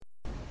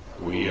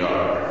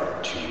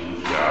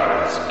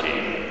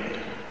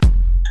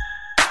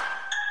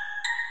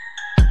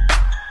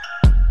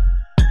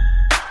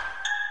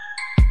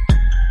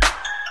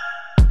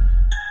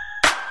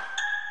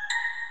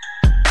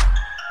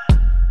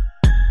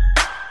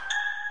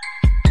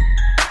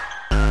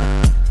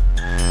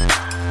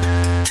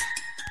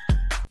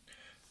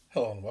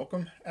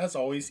welcome. As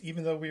always,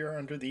 even though we are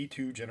under the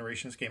Two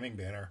Generations Gaming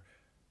banner,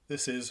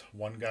 this is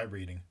One Guy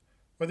Reading.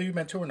 Whether you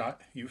meant to or not,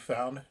 you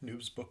found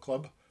Noob's Book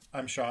Club.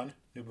 I'm Sean,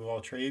 Noob of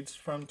all trades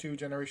from Two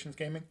Generations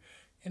Gaming,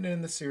 and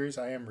in this series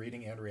I am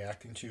reading and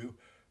reacting to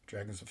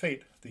Dragons of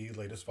Fate, the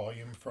latest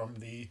volume from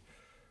the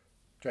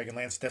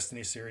Dragonlance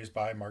Destiny series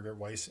by Margaret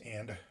Weiss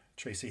and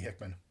Tracy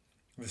Hickman.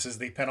 This is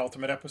the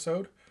penultimate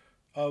episode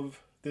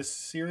of this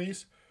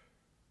series,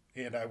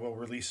 and I will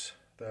release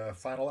the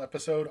final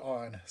episode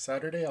on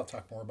Saturday. I'll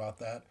talk more about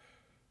that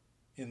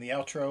in the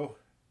outro,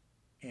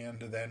 and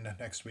then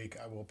next week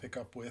I will pick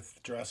up with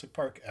Jurassic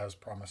Park as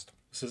promised.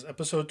 This is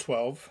episode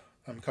 12.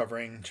 I'm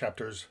covering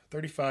chapters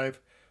 35,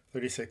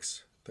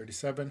 36,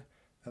 37,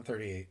 and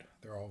 38.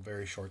 They're all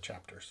very short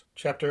chapters.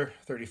 Chapter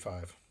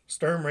 35.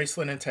 Sturm,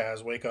 Raceland, and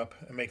Taz wake up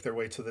and make their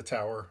way to the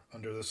tower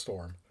under the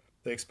storm.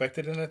 They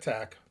expected an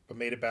attack, but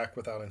made it back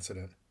without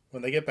incident.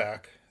 When they get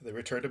back, they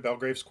return to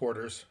Belgrave's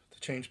quarters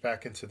to change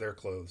back into their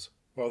clothes.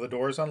 While the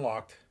door is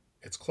unlocked,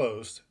 it's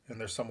closed, and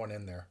there's someone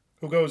in there.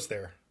 Who goes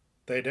there?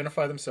 They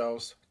identify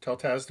themselves, tell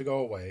Taz to go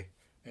away,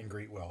 and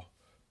greet Will.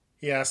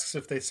 He asks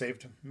if they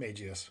saved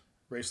Magius.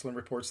 Raceland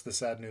reports the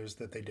sad news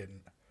that they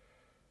didn't.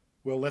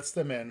 Will lets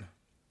them in,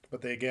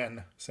 but they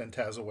again send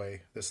Taz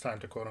away, this time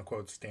to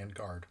quote-unquote stand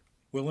guard.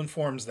 Will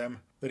informs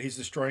them that he's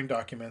destroying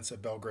documents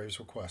at Belgrave's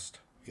request.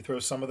 He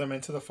throws some of them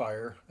into the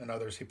fire, and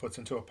others he puts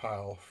into a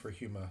pile for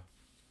Huma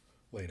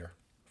later.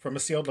 From a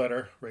sealed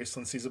letter,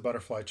 Raceland sees a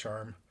butterfly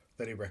charm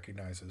that he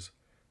recognizes.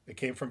 It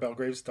came from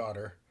Belgrave's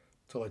daughter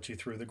to let you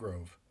through the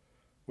grove.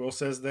 Will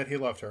says that he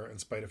loved her in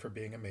spite of her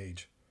being a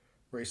mage.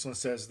 Raceland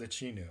says that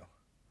she knew.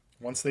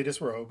 Once they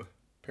disrobe,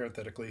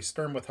 parenthetically,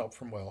 Sturm with help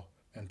from Will,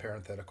 and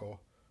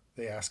parenthetical,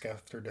 they ask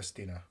after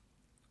Destina.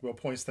 Will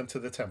points them to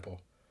the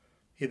temple.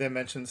 He then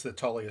mentions that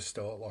Tully is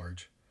still at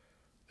large.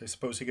 They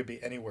suppose he could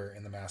be anywhere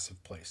in the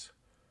massive place.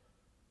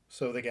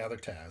 So they gather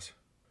Taz.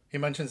 He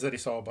mentions that he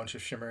saw a bunch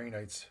of shimmering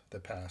knights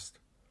that passed.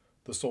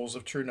 The souls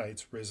of true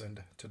knights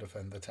risen to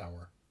defend the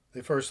tower.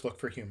 They first look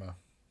for Huma.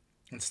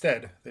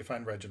 Instead, they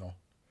find Reginald.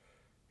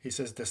 He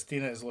says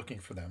Destina is looking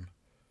for them.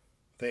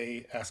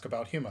 They ask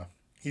about Huma.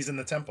 He's in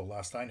the temple,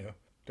 last I knew.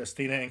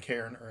 Destina and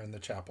Cairn are in the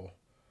chapel.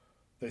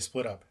 They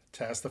split up.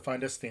 Taz to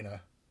find Destina.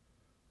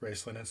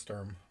 Raceland and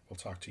Sturm will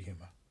talk to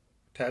Huma.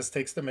 Taz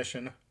takes the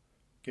mission,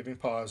 giving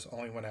pause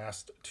only when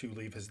asked to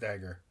leave his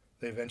dagger.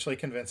 They eventually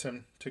convince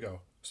him to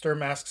go.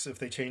 Sturm asks if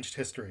they changed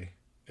history.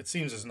 It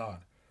seems as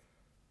not.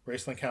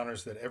 Raceland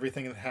counters that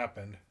everything that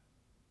happened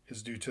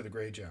is due to the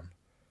Grey Gem.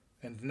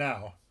 And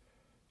now,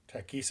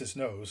 Takhisis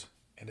knows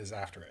and is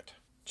after it.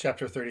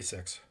 Chapter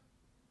 36.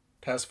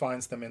 Taz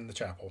finds them in the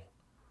chapel.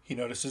 He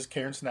notices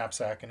Cairn's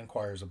knapsack and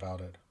inquires about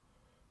it.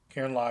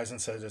 Cairn lies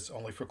and says it's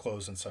only for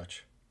clothes and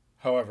such.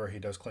 However, he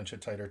does clinch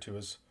it tighter to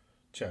his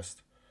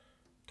chest.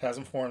 Taz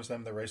informs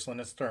them that Raceland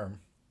and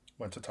Sturm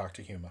went to talk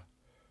to Huma.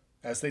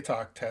 As they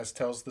talk, Taz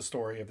tells the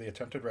story of the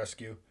attempted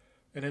rescue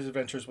and his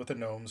adventures with the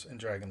gnomes and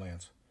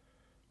Dragonlance.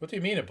 What do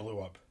you mean it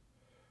blew up?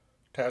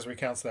 Taz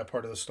recounts that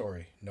part of the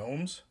story.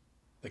 Gnomes?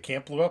 The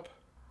camp blew up?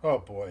 Oh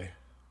boy.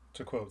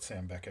 To quote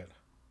Sam Beckett.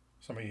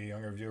 Some of you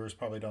younger viewers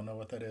probably don't know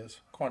what that is.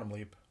 Quantum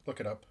leap. Look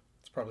it up.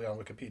 It's probably on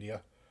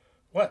Wikipedia.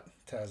 What?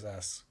 Taz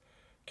asks.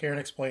 Cairn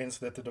explains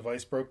that the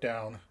device broke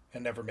down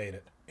and never made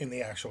it in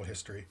the actual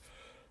history.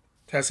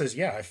 Taz says,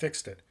 yeah, I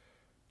fixed it.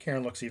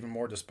 Cairn looks even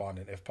more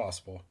despondent, if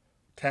possible.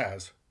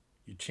 Taz,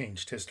 you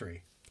changed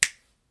history.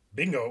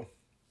 Bingo!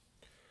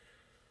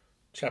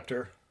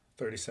 Chapter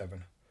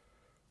 37.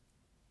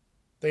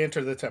 They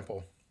enter the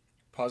temple.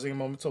 Pausing a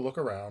moment to look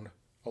around,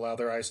 allow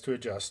their eyes to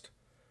adjust,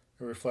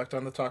 and reflect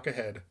on the talk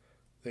ahead,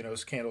 they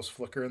notice candles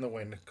flicker in the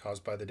wind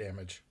caused by the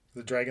damage.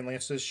 The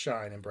Dragonlances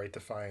shine in bright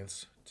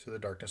defiance to the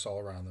darkness all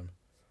around them.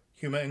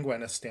 Huma and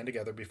Gwyneth stand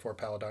together before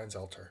Paladine's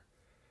altar.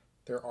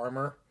 Their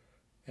armor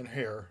and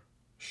hair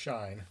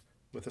shine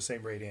with the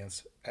same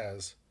radiance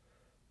as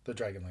the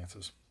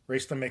Dragonlances.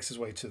 Raceland makes his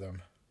way to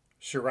them.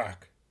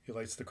 Shirak, he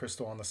lights the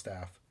crystal on the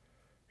staff.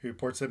 He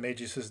reports that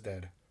Magius is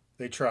dead.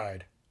 They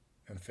tried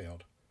and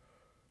failed.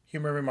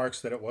 Huma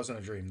remarks that it wasn't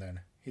a dream then.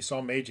 He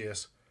saw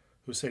Magius,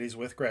 who said he's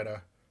with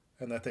Greta,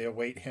 and that they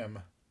await him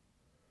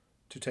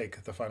to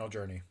take the final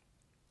journey.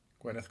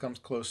 Gwyneth comes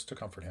close to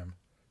comfort him.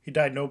 He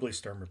died nobly,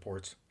 Sturm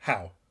reports.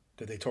 How?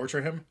 Did they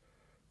torture him?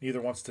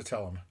 Neither wants to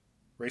tell him.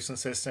 Raceland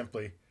says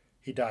simply,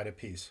 he died at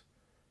peace.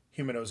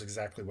 Huma knows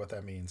exactly what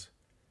that means.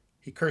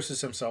 He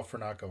curses himself for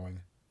not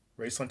going.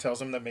 Raceland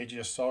tells him that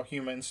Magius saw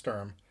Huma and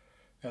Sturm,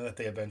 and that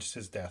they avenged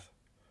his death.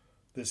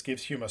 This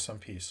gives Huma some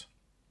peace.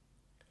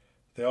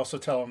 They also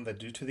tell him that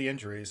due to the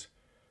injuries,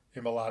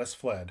 Immolatus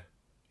fled.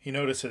 He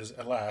notices,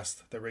 at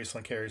last, that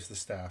Raceland carries the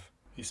staff.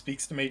 He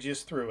speaks to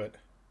Magius through it,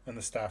 and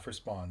the staff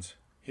responds.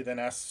 He then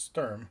asks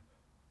Sturm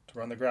to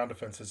run the ground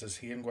defenses as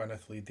he and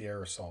Gwyneth lead the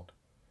air assault.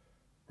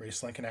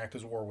 Raceland can act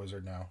as war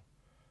wizard now.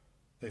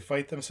 They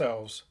fight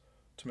themselves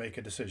to make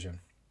a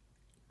decision.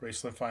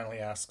 Raceland finally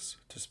asks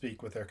to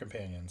speak with their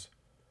companions.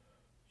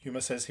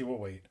 Huma says he will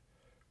wait.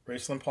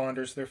 Raceland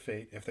ponders their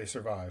fate if they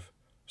survive.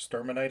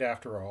 Sturm a knight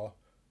after all,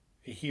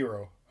 a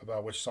hero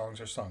about which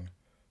songs are sung.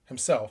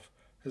 Himself,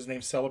 his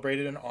name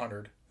celebrated and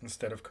honored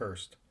instead of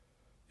cursed.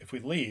 If we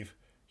leave,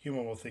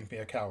 Huma will think me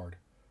a coward,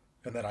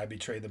 and that I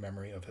betrayed the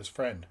memory of his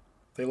friend.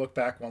 They look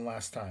back one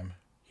last time.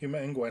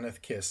 Huma and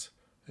Gwyneth kiss,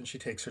 and she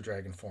takes her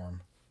dragon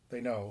form.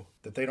 They know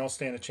that they don't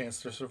stand a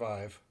chance to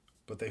survive,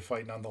 but they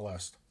fight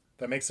nonetheless.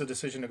 That makes the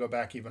decision to go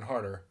back even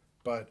harder,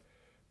 but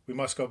we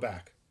must go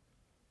back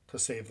to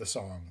save the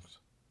songs.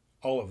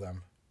 All of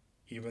them,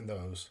 even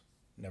those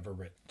never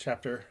written.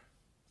 Chapter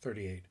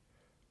 38.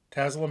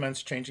 Taz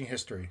laments changing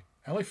history.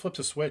 I only flipped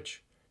a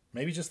switch.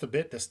 Maybe just a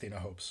bit, Destina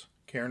hopes.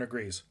 Karen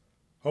agrees.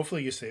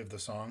 Hopefully you saved the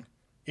song.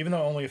 Even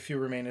though only a few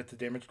remain at the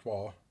damaged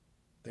wall,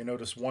 they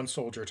notice one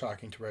soldier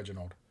talking to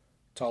Reginald.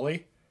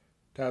 Tully?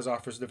 Taz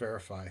offers to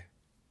verify.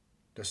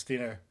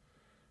 Destina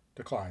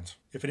declines.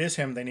 If it is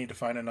him, they need to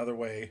find another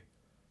way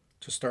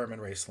to Sturm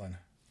and Raceland.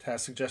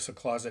 Taz suggests a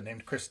closet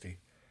named Christie.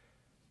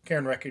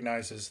 Karen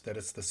recognizes that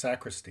it's the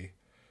sacristy,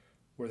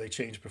 where they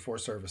change before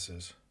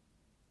services.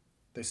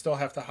 They still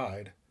have to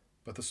hide,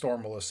 but the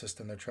storm will assist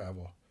in their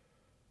travel.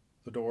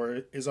 The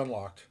door is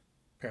unlocked,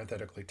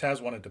 parenthetically.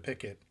 Taz wanted to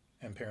pick it,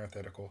 and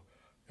parenthetical.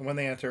 And when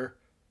they enter,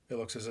 it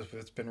looks as if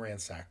it's been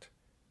ransacked.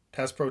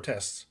 Taz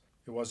protests.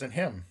 It wasn't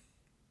him.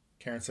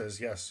 Karen says,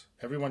 yes,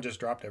 everyone just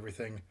dropped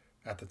everything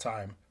at the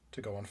time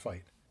to go and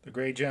fight. The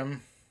gray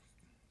gem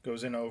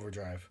goes into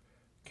overdrive.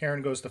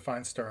 Karen goes to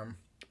find Sturm,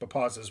 but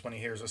pauses when he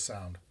hears a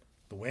sound.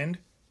 The wind?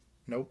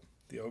 Nope,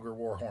 the ogre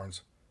war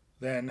horns.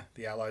 Then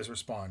the allies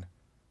respond.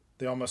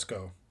 They all must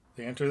go.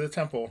 They enter the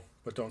temple,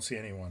 but don't see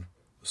anyone.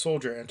 The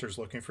soldier enters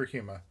looking for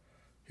Huma.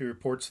 He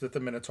reports that the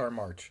Minotaur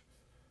march.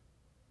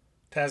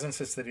 Taz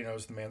insists that he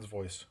knows the man's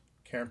voice.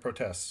 Karen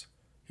protests.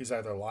 He's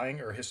either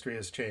lying or history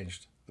has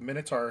changed. The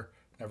Minotaur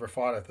never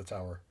fought at the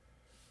tower.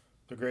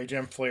 The gray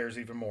gem flares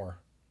even more.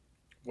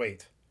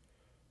 Wait.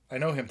 I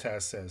know him,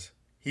 Taz says.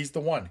 He's the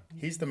one.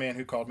 He's the man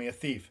who called me a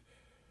thief.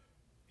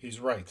 He's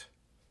right.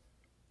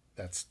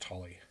 That's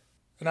Tully.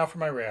 And now for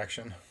my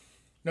reaction.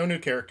 No new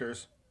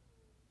characters.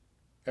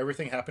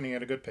 Everything happening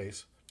at a good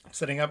pace.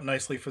 Setting up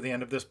nicely for the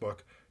end of this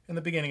book and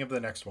the beginning of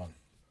the next one.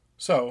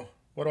 So,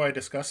 what do I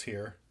discuss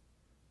here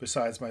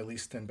besides my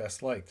least and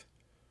best liked?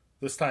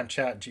 This time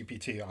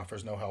ChatGPT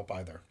offers no help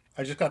either.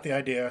 I just got the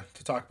idea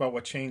to talk about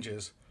what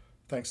changes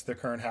thanks to the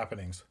current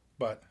happenings,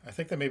 but I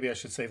think that maybe I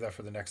should save that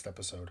for the next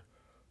episode.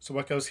 So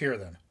what goes here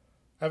then?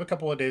 I have a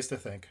couple of days to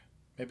think.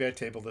 Maybe I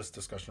table this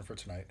discussion for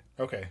tonight.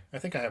 Okay, I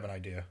think I have an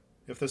idea.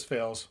 If this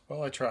fails,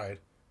 well, I tried.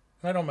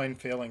 And I don't mind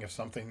failing if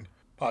something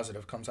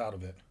positive comes out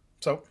of it.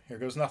 So, here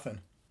goes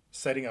nothing.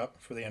 Setting up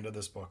for the end of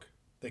this book.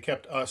 They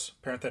kept us,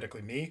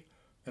 parenthetically me,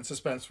 in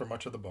suspense for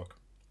much of the book.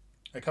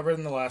 I covered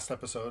in the last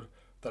episode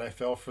that I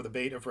fell for the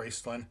bait of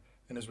Raceland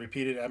and his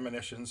repeated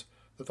admonitions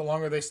that the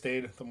longer they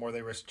stayed, the more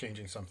they risked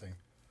changing something.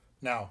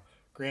 Now,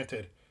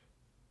 granted,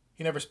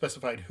 he never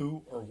specified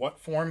who or what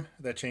form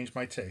that change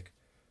might take.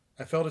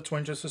 I felt a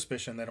twinge of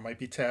suspicion that it might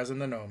be Taz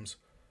and the gnomes,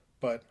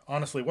 but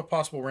honestly, what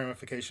possible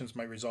ramifications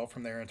might result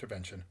from their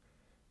intervention?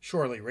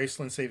 Surely,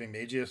 Raceland saving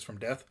Magius from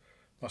death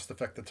must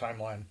affect the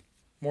timeline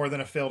more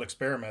than a failed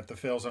experiment that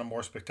fails in a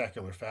more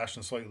spectacular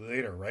fashion slightly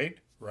later, right?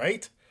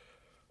 Right?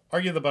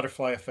 Argue the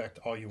butterfly effect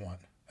all you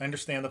want. I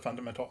understand the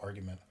fundamental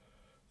argument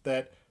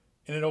that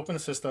in an open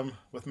system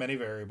with many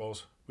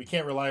variables, we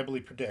can't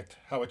reliably predict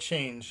how a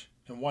change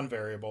in one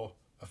variable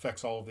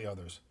affects all of the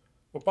others.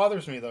 What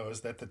bothers me, though,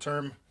 is that the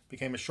term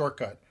became a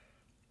shortcut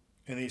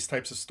in these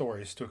types of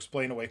stories to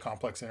explain away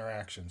complex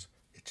interactions.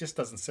 It just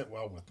doesn't sit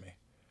well with me.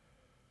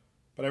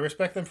 But I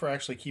respect them for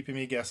actually keeping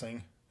me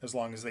guessing as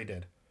long as they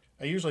did.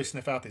 I usually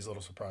sniff out these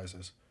little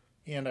surprises,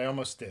 and I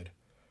almost did.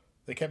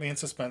 They kept me in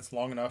suspense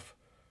long enough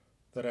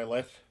that I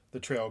let the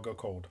trail go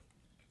cold.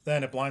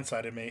 Then it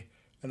blindsided me,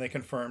 and they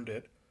confirmed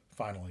it,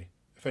 finally.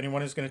 If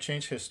anyone is going to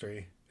change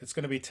history, it's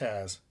going to be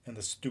Taz in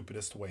the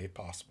stupidest way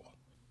possible.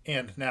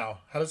 And now,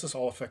 how does this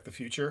all affect the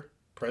future?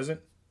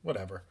 Present?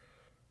 Whatever.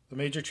 The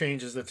major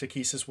change is that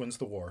Takesis wins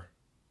the war.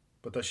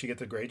 But does she get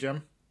the Grey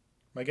Gem?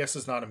 My guess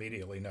is not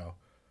immediately, no.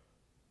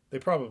 They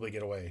probably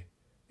get away.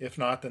 If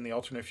not, then the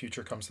alternate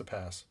future comes to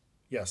pass.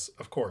 Yes,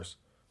 of course.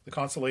 The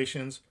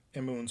constellations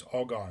and moons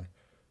all gone.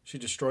 She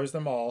destroys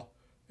them all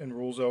and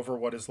rules over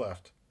what is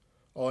left.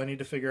 All I need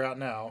to figure out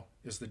now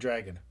is the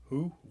dragon.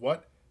 Who?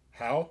 What?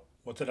 How?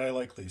 What did I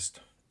like least?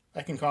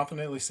 I can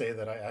confidently say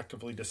that I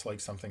actively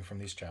disliked something from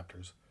these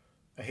chapters.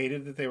 I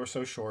hated that they were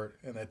so short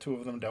and that two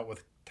of them dealt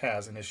with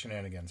Taz and his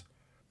shenanigans.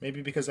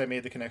 Maybe because I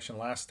made the connection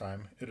last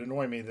time, it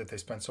annoyed me that they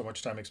spent so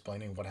much time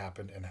explaining what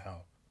happened and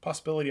how.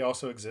 Possibility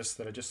also exists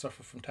that I just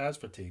suffer from Taz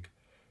fatigue.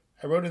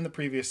 I wrote in the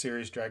previous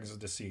series, Dragons of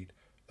Deceit,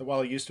 that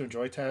while I used to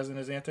enjoy Taz and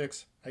his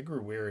antics, I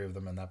grew weary of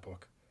them in that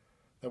book.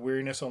 That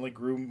weariness only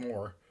grew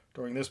more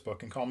during this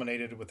book and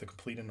culminated with a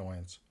complete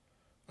annoyance.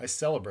 I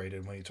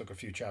celebrated when he took a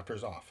few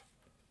chapters off.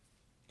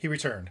 He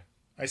returned.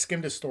 I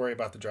skimmed his story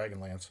about the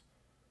Dragonlance.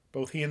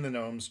 Both he and the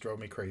gnomes drove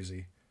me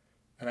crazy,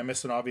 and I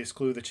missed an obvious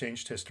clue that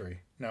changed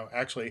history. No,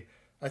 actually,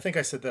 I think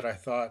I said that I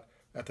thought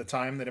at the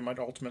time that it might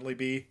ultimately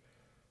be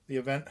the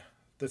event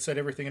that set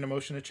everything into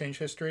motion to change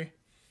history.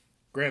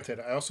 Granted,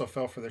 I also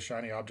fell for the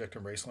shiny object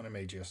in Raceland and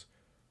Magius.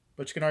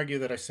 but you can argue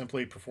that I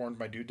simply performed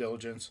my due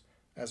diligence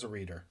as a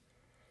reader.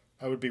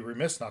 I would be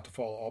remiss not to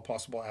follow all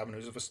possible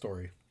avenues of a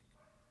story.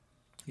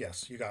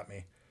 Yes, you got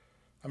me.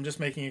 I'm just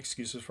making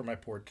excuses for my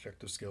poor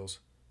detective skills.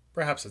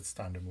 Perhaps it's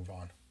time to move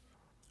on.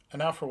 And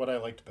now for what I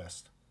liked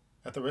best.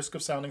 At the risk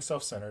of sounding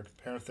self-centered,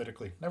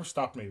 parenthetically, never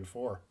stopped me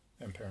before,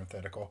 and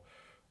parenthetical,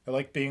 I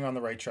liked being on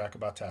the right track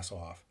about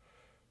Tasselhoff.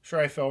 Sure,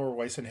 I fell were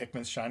Weiss and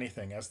Hickman's shiny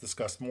thing, as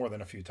discussed more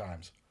than a few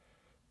times.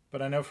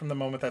 But I know from the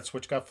moment that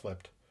switch got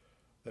flipped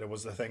that it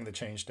was the thing that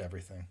changed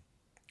everything.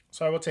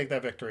 So I will take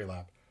that victory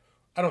lap.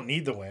 I don't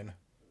need the win.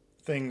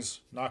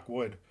 Things, knock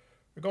wood,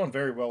 are going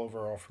very well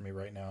overall for me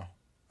right now.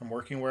 I'm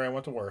working where I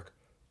want to work.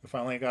 I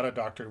finally got a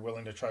doctor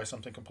willing to try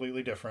something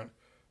completely different,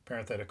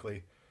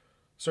 parenthetically,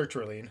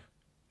 sertraline,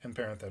 and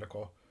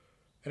parenthetical,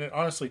 and it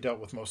honestly dealt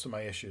with most of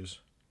my issues.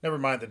 Never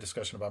mind the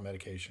discussion about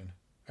medication.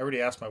 I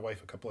already asked my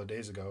wife a couple of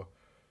days ago,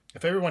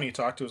 if everyone you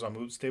talk to is on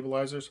mood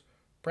stabilizers,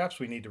 perhaps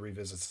we need to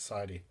revisit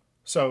society.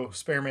 So,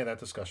 spare me that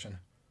discussion.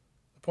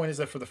 The point is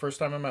that for the first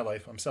time in my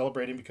life, I'm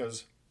celebrating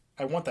because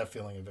I want that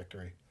feeling of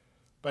victory.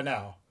 But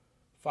now,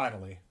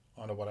 finally,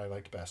 on to what I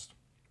liked best.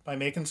 My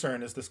main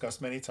concern, as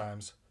discussed many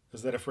times,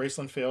 is that if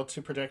Raceland failed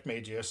to protect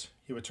Magius,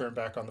 he would turn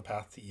back on the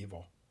path to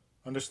evil.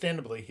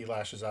 Understandably, he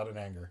lashes out in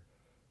anger.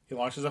 He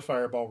launches a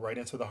fireball right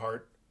into the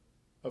heart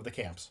of the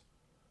camps.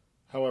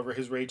 However,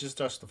 his rage is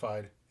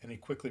justified, and he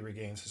quickly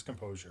regains his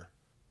composure.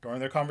 During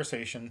their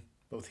conversation,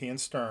 both he and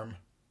Sturm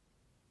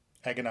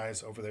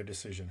agonize over their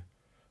decision.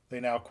 They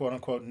now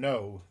quote-unquote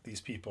know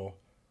these people,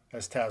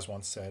 as Taz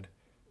once said,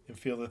 and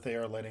feel that they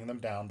are letting them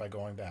down by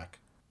going back.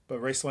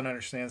 But Raceland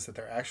understands that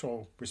their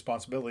actual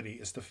responsibility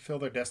is to fulfill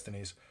their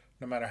destinies,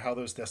 no matter how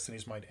those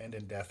destinies might end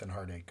in death and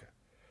heartache.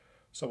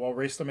 So while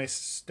Raceland may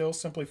still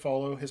simply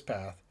follow his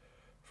path,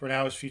 for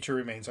now his future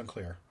remains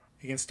unclear.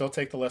 He can still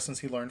take the lessons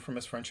he learned from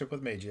his friendship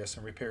with Magius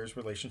and repair his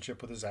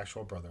relationship with his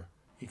actual brother.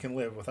 He can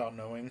live without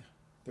knowing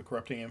the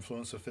corrupting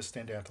influence of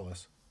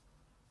Fistandantilus.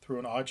 Through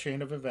an odd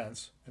chain of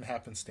events and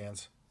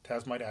happenstance,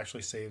 Taz might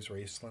actually save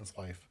Raceland's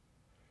life.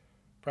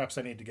 Perhaps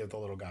I need to give the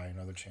little guy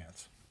another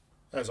chance.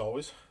 As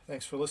always,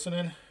 thanks for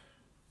listening.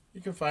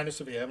 You can find us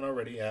if you haven't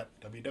already at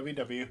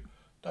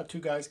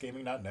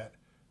www.twoguysgaming.net.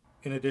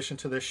 In addition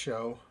to this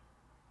show,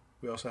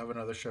 we also have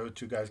another show,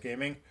 Two Guys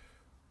Gaming,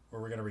 where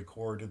we're going to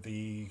record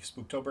the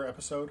Spooktober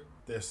episode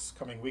this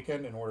coming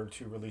weekend in order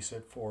to release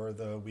it for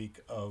the week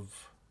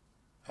of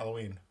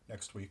Halloween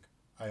next week.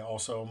 I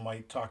also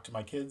might talk to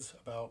my kids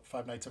about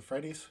Five Nights at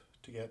Freddy's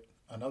to get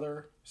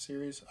another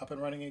series up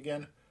and running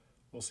again.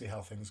 We'll see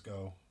how things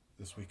go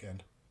this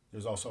weekend.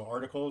 There's also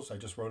articles. I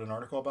just wrote an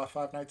article about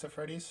Five Nights at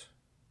Freddy's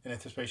in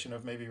anticipation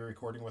of maybe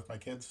recording with my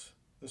kids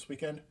this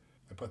weekend.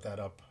 I put that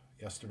up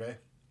yesterday.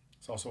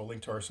 It's also a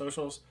link to our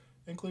socials,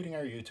 including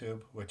our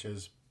YouTube, which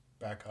is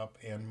back up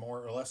and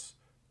more or less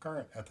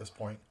current at this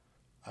point.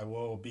 I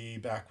will be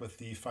back with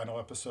the final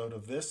episode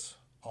of this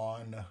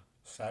on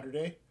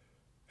Saturday,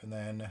 and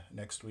then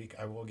next week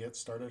I will get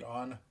started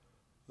on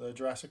the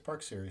Jurassic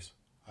Park series.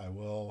 I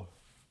will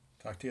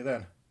talk to you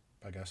then.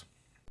 Bye, guys.